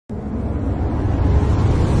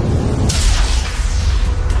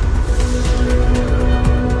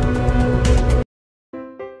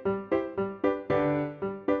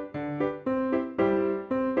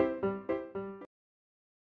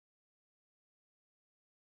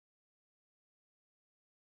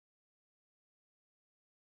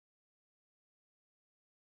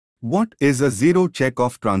What is a zero check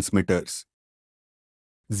of transmitters?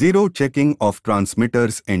 Zero checking of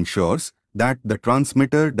transmitters ensures that the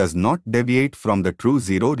transmitter does not deviate from the true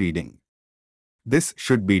zero reading. This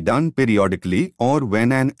should be done periodically or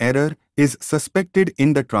when an error is suspected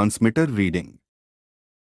in the transmitter reading.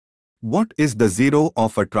 What is the zero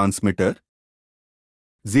of a transmitter?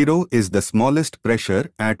 Zero is the smallest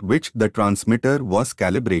pressure at which the transmitter was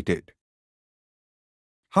calibrated.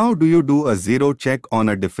 How do you do a zero check on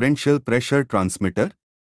a differential pressure transmitter?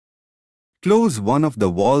 Close one of the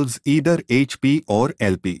valves, either HP or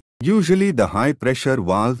LP. Usually the high pressure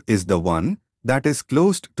valve is the one that is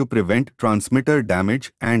closed to prevent transmitter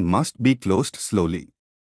damage and must be closed slowly.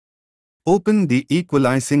 Open the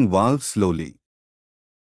equalizing valve slowly.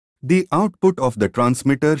 The output of the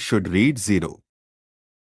transmitter should read 0.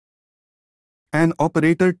 An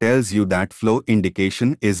operator tells you that flow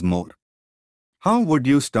indication is more. How would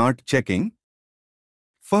you start checking?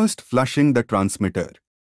 First, flushing the transmitter.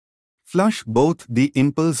 Flush both the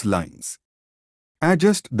impulse lines.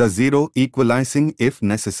 Adjust the zero equalizing if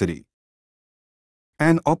necessary.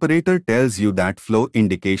 An operator tells you that flow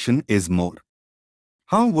indication is more.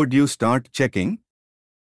 How would you start checking?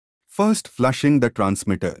 First, flushing the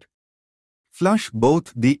transmitter. Flush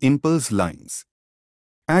both the impulse lines.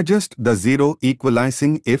 Adjust the zero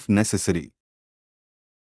equalizing if necessary.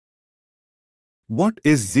 What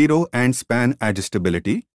is zero and span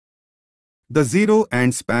adjustability? The zero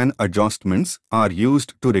and span adjustments are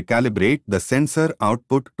used to recalibrate the sensor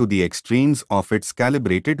output to the extremes of its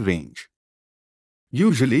calibrated range.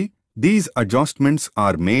 Usually, these adjustments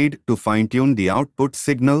are made to fine-tune the output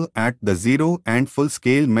signal at the zero and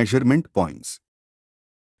full-scale measurement points.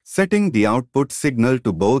 Setting the output signal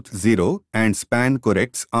to both zero and span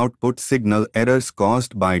corrects output signal errors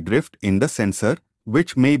caused by drift in the sensor,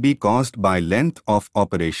 which may be caused by length of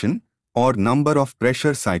operation or number of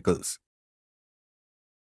pressure cycles.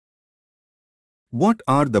 What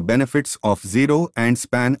are the benefits of zero and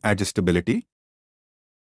span adjustability?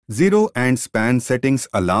 Zero and span settings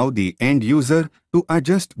allow the end user to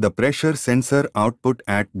adjust the pressure sensor output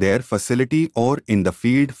at their facility or in the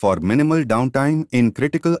field for minimal downtime in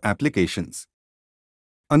critical applications.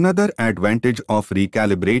 Another advantage of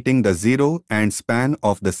recalibrating the zero and span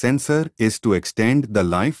of the sensor is to extend the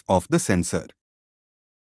life of the sensor.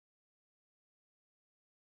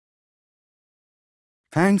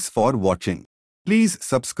 Thanks for watching. Please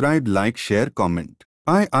subscribe, like, share, comment.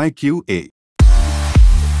 IIQA